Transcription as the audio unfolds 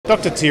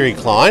Dr. Thierry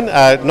Klein,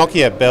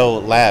 Nokia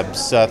Bell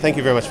Labs, thank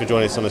you very much for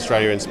joining us on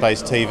Australia in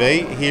Space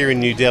TV here in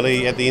New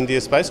Delhi at the India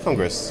Space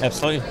Congress.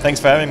 Absolutely. Thanks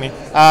for having me.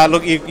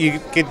 Look, you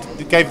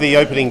gave the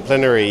opening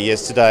plenary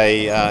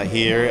yesterday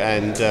here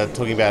and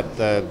talking about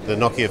the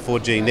Nokia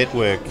 4G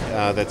network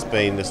that's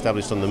been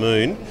established on the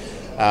moon.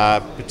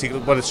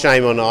 Particularly, what a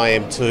shame on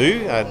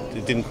IM2,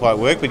 it didn't quite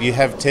work, but you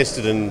have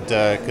tested and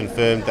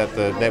confirmed that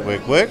the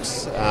network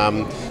works.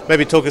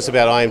 Maybe talk us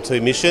about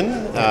IM2 mission,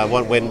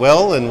 what went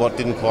well and what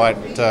didn't quite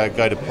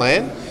go to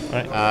plan.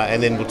 Right.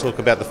 And then we'll talk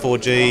about the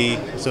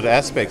 4G sort of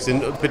aspects,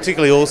 and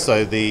particularly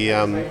also the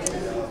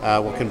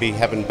what can be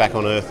happening back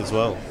on Earth as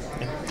well.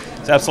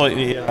 Yeah. So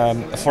absolutely,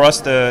 for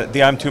us the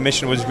IM2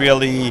 mission was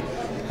really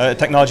a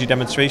technology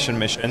demonstration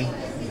mission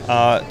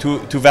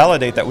to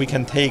validate that we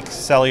can take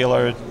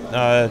cellular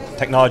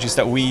technologies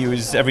that we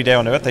use every day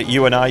on Earth, that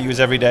you and I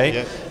use every day,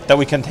 yeah, that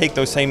we can take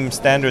those same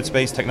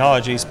standards-based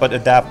technologies but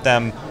adapt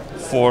them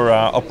for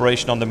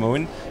operation on the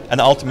moon,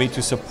 and ultimately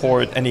to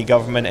support any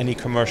government, any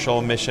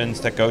commercial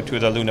missions that go to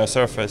the lunar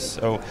surface.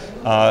 So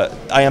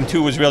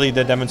IM2 was really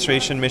the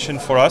demonstration mission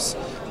for us.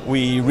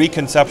 We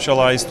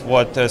reconceptualized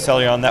what a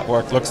cellular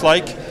network looks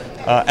like.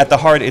 At the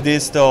heart, it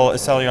is still a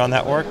cellular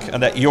network,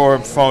 and that your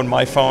phone,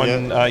 my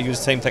phone, yeah, use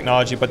the same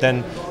technology, but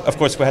then, of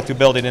course, we had to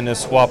build it in a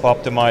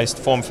swap-optimized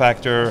form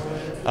factor.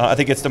 I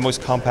think it's the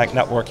most compact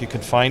network you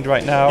can find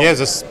right now. Yeah,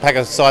 it's a pack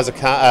of size of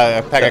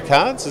pack of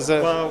cards, is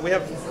it? Well, we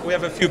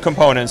have a few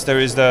components. There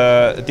is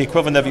the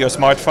equivalent of your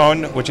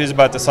smartphone, which is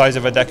about the size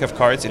of a deck of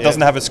cards. It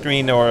doesn't have a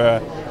screen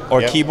or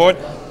keyboard.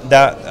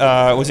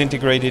 That was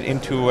integrated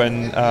into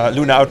an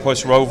Lunar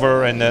Outpost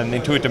rover and an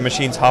Intuitive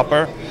Machines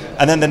hopper.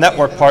 And then the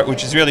network part,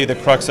 which is really the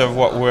crux of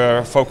what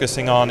we're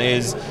focusing on,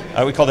 is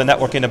we call the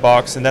network in a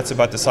box, and that's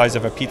about the size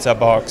of a pizza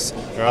box,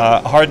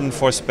 right, hardened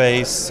for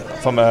space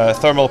from a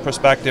thermal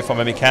perspective, from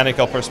a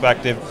mechanical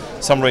perspective,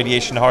 some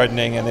radiation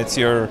hardening, and it's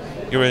your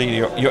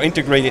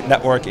integrated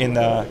network in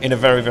a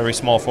very, very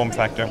small form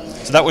factor.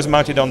 So that was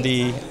mounted on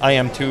the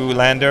IM2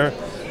 lander.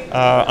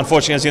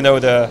 Unfortunately, as you know,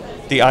 the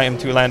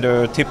IM2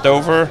 lander tipped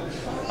over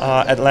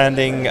at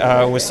landing,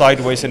 was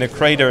sideways in a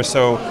crater,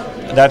 so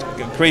that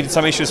created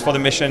some issues for the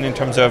mission in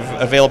terms of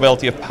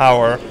availability of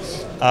power.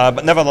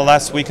 But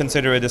nevertheless, we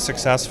consider it a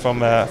success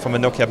from a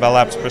Nokia Bell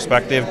Labs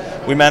perspective.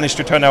 We managed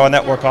to turn our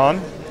network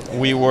on.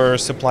 We were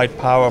supplied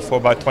power for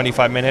about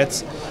 25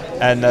 minutes.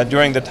 And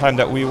during the time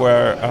that we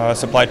were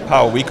supplied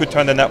power, we could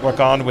turn the network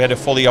on. We had a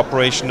fully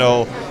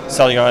operational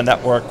cellular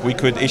network. We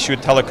could issue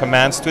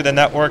telecommands to the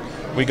network.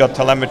 We got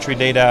telemetry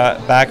data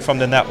back from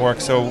the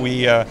network, so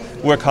we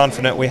were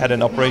confident we had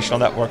an operational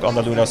network on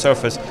the lunar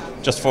surface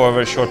just for a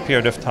very short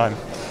period of time.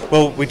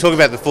 Well, we talk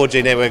about the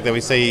 4G network that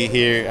we see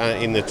here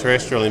in the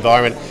terrestrial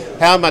environment.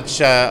 How much,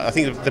 I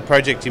think the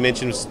project you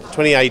mentioned was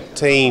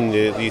 2018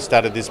 you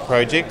started this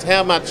project.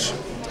 How much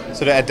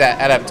sort of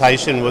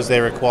adaptation was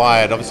there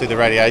required? Obviously the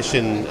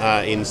radiation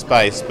in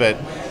space, but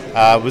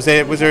was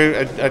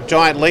there a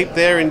giant leap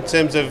there in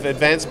terms of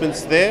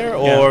advancements there,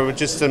 or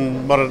just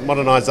some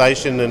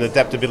modernisation and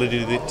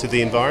adaptability to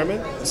the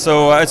environment?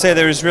 So I'd say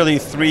there's really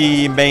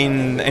three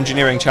main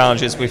engineering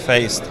challenges we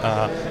faced.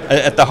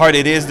 At the heart,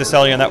 it is the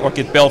cellular network.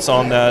 It builds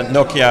on the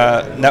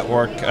Nokia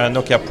network,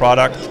 Nokia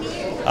product.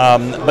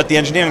 But the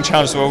engineering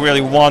challenges were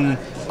really, one,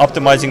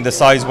 optimizing the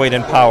size, weight,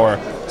 and power.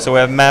 So we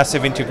have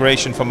massive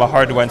integration from a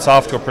hardware and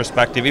software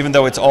perspective. Even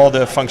though it's all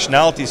the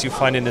functionalities you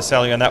find in the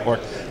cellular network,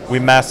 we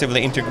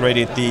massively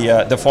integrated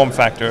the form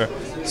factor.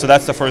 So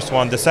that's the first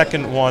one. The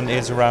second one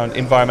is around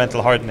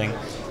environmental hardening.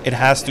 It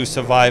has to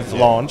survive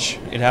launch.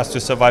 It has to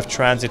survive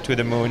transit to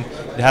the moon.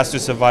 It has to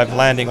survive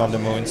landing on the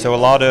moon. So a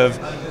lot of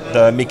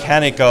the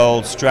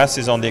mechanical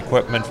stresses on the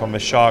equipment from a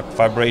shock,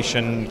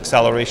 vibration,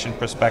 acceleration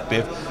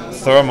perspective,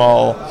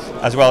 thermal,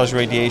 as well as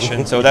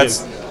radiation. So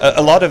that's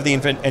a lot of the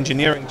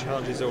engineering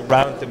challenges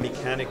around the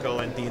mechanical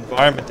and the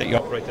environment that you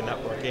operate the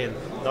network in.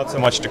 Not so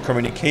much the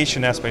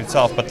communication aspect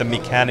itself, but the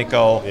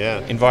mechanical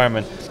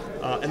environment.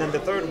 And then the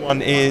third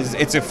one is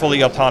it's a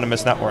fully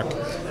autonomous network.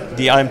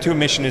 The IM2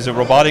 mission is a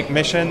robotic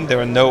mission. There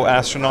are no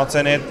astronauts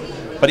in it.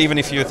 But even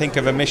if you think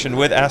of a mission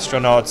with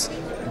astronauts,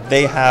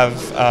 they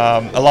have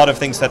a lot of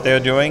things that they're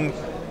doing.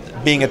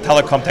 Being a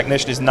telecom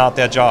technician is not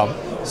their job.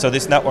 So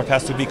this network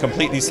has to be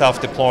completely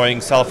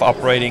self-deploying,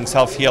 self-operating,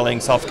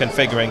 self-healing,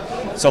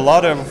 self-configuring. So a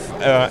lot of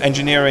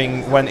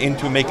engineering went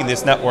into making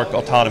this network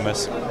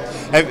autonomous.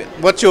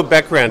 What's your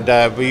background?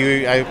 Are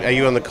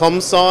you on the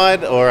comm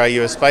side, or are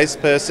you a space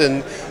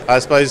person? I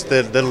suppose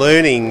the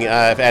learning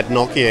at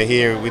Nokia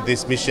here with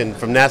this mission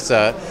from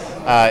NASA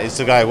is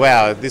to go,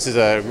 wow, this is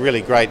a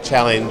really great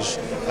challenge.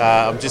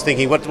 I'm just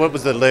thinking, what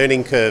was the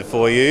learning curve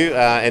for you,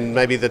 and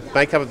maybe the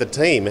makeup of the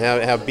team?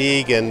 How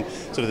big, and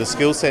sort of the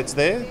skill sets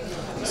there?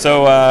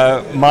 So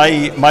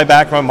my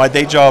background, my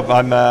day job,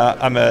 I'm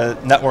a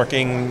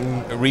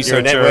networking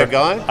researcher. You're a network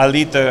guy? I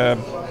lead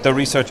the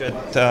research at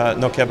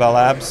Nokia Bell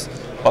Labs,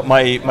 but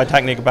my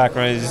technical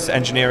background is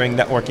engineering,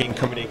 networking,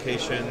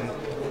 communication.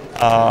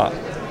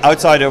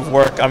 Outside of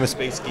work, I'm a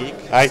space geek.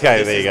 Okay,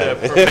 so there you go.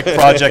 This is the perfect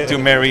project to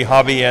marry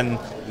hobby and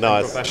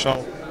nice.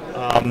 professional.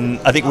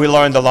 I think we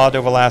learned a lot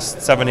over the last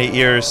 7-8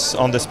 years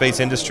on the space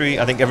industry.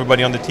 I think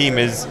everybody on the team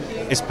is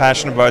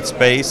passionate about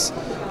space,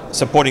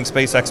 supporting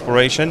space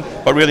exploration,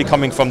 but really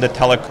coming from the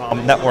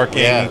telecom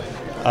networking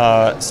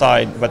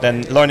side, but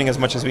then learning as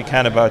much as we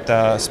can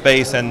about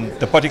space and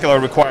the particular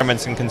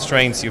requirements and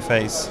constraints you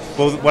face.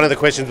 Well, one of the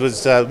questions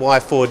was why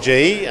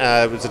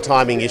 4G? It was a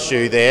timing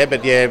issue there,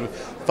 but yeah,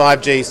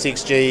 5G,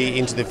 6G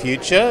into the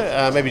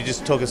future. Maybe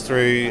just talk us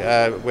through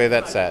where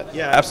that's at.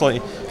 Yeah,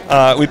 absolutely.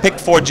 We picked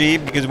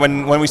 4G because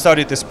when we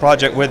started this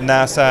project with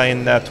NASA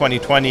in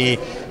 2020,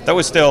 that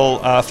was still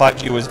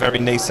 5G was very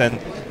nascent,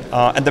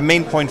 and the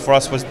main point for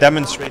us was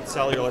demonstrate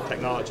cellular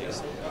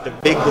technologies. The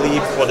big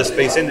leap for the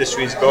space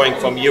industry is going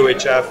from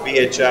UHF,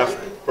 VHF,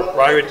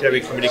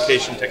 proprietary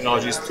communication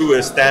technologies to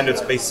a standard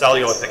space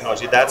cellular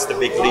technology. That's the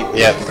big leap.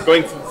 Yeah.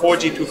 Going from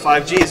 4G to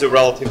 5G is a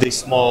relatively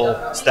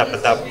small step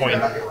at that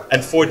point.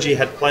 And 4G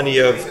had plenty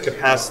of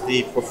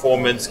capacity,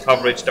 performance,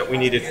 coverage that we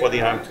needed for the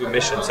IM-2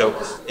 mission. So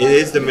it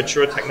is the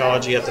mature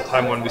technology at the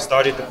time when we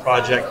started the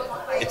project.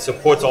 It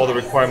supports all the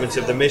requirements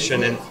of the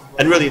mission, and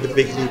really the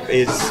big leap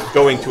is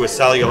going to a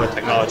cellular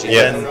technology.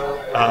 Yeah. Then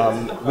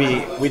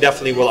we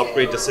definitely will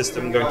upgrade the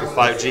system going to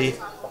 5G.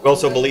 We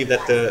also believe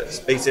that the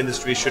space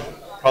industry should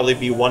probably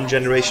be one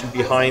generation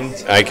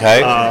behind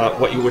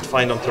what you would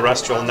find on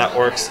terrestrial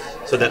networks,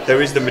 so that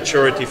there is the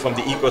maturity from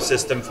the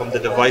ecosystem, from the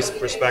device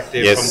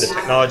perspective, from the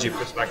technology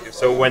perspective.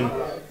 So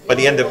by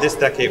the end of this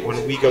decade,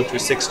 when we go to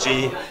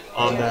 6G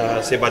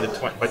on say by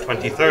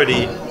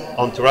 2030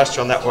 on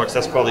terrestrial networks,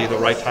 that's probably the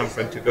right time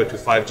frame to go to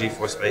 5G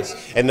for space.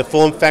 And the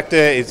form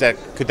factor,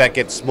 could that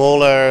get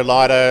smaller,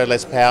 lighter,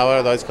 less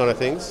power, those kind of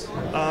things?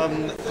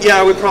 Yeah,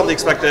 I would probably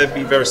expect it to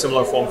be very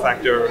similar form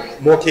factor,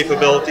 more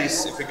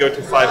capabilities if we go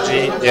to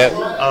 5G. Yeah.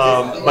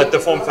 But the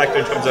form factor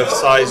in terms of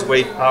size,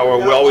 weight, power,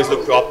 we always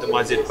look to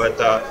optimize it, but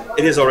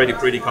it is already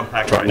pretty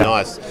compact right now.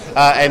 Nice.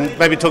 And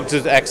maybe talk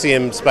to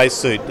Axiom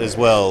spacesuit as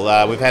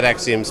well. We've had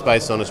Axiom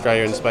Space on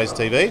Australia and Space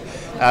TV,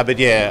 but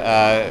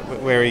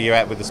where are you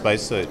at with the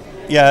spacesuit?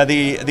 Yeah,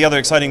 the other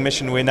exciting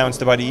mission we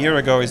announced about a year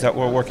ago is that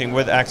we're working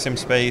with Axiom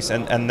Space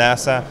and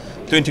NASA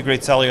to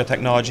integrate cellular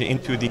technology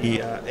into the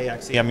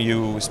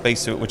AXEMU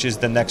spacesuit, which is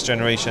the next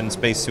generation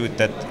spacesuit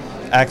that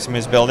Axiom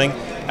is building.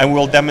 And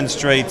we'll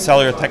demonstrate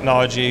cellular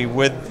technology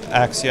with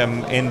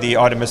Axiom in the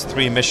Artemis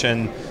 3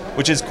 mission,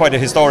 which is quite a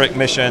historic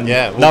mission.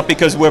 Yeah, not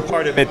because we're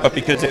part of it, but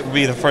because it will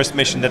be the first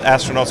mission that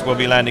astronauts will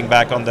be landing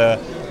back on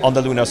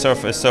the lunar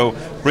surface. So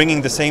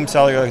bringing the same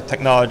cellular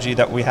technology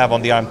that we have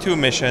on the IM-2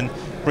 mission,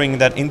 bringing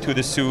that into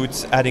the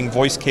suits, adding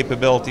voice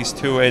capabilities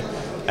to it,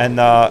 and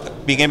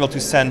being able to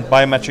send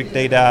biometric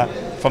data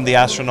from the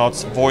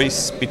astronauts'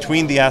 voice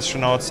between the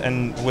astronauts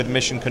and with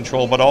mission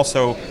control, but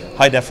also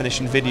high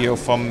definition video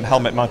from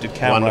helmet mounted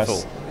cameras.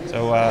 Wonderful.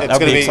 So that'll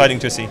be exciting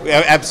to see.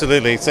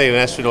 Absolutely, see an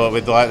astronaut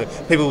with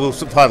people will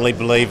finally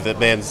believe that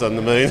man's on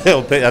the moon,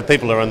 or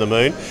people are on the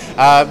moon.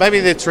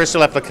 Maybe the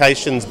terrestrial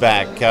applications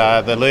back,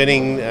 the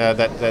learning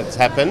that's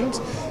happened,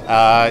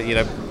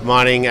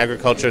 mining,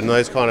 agriculture, and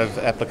those kind of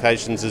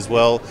applications as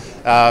well.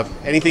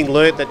 Anything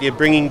learnt that you're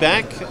bringing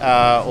back,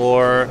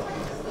 or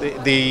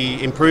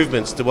the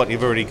improvements to what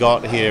you've already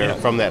got here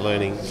from that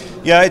learning?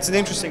 Yeah, it's an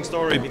interesting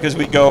story because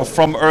we go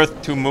from Earth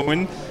to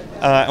Moon.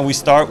 And we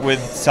start with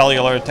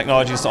cellular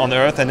technologies on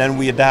Earth, and then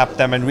we adapt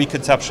them and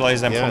reconceptualize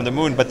them from the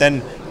Moon. But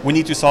then we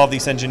need to solve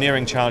these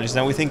engineering challenges,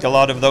 and we think a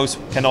lot of those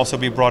can also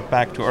be brought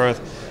back to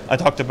Earth. I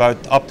talked about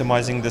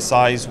optimizing the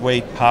size,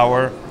 weight,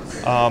 power,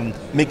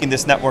 making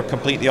this network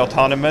completely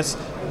autonomous.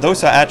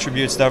 Those are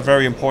attributes that are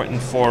very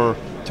important for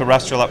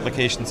terrestrial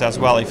applications as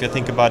well. If you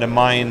think about a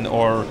mine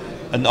or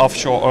an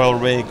offshore oil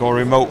rig or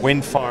remote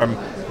wind farm,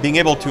 being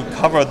able to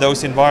cover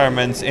those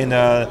environments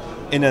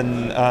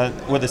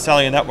with a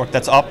cellular network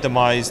that's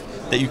optimized,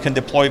 that you can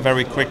deploy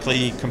very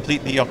quickly,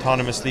 completely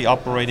autonomously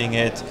operating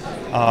it.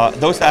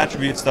 Those are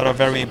attributes that are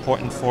very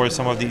important for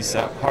some of these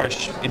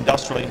harsh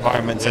industrial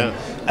environments.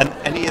 And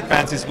any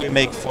advances we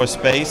make for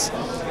space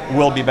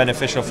will be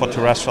beneficial for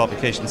terrestrial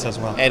applications as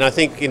well. And I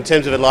think in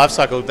terms of a life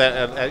cycle,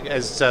 that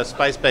as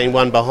space being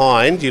one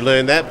behind, you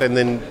learn that and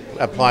then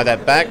apply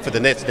that back for the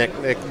next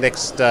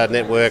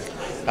network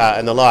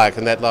and the like,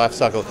 and that life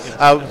cycle.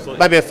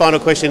 Maybe a final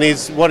question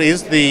is, what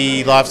is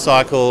the life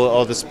cycle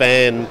or the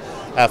span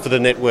for the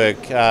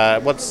network?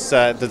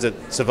 Does it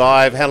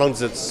survive? How long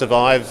does it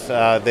survive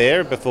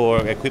there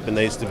before equipment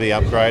needs to be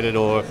upgraded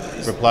or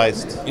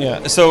replaced?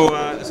 Yeah, so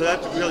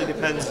that really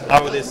depends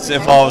how this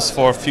evolves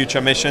for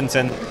future missions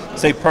and,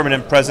 say,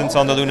 permanent presence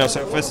on the lunar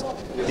surface.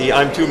 The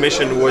IM-2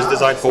 mission was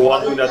designed for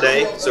 1 lunar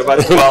day, so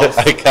about 12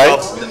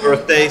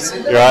 Earth days.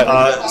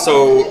 Right.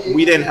 So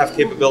we didn't have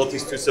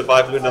capabilities to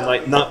survive lunar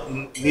night.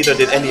 Neither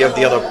did any of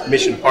the other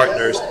mission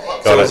partners.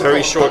 So it was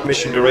very short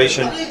mission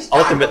duration.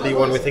 Ultimately,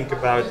 when we think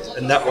about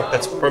a network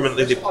that's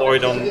permanently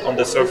deployed on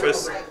the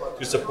surface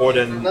to support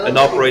an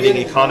operating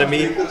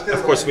economy,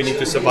 of course we need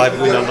to survive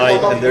lunar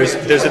night, and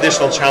there's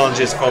additional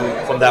challenges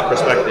from that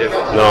perspective.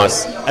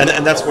 Nice.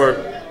 And that's where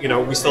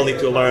we still need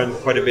to learn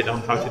quite a bit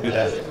on how to do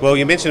that. Well,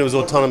 you mentioned it was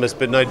autonomous,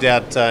 but no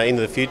doubt in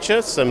the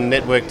future, some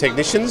network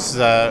technicians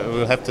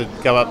will have to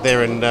go up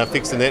there and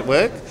fix the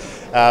network.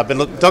 But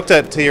look,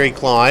 Dr. Thierry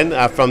Klein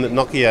from the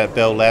Nokia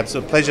Bell Labs,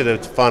 a pleasure to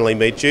finally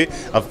meet you.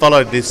 I've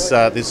followed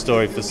this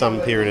story for some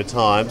period of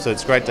time, so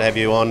it's great to have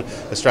you on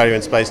Australia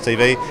in Space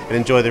TV, and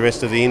enjoy the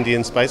rest of the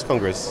Indian Space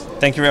Congress.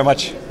 Thank you very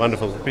much.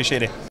 Wonderful.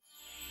 Appreciate it.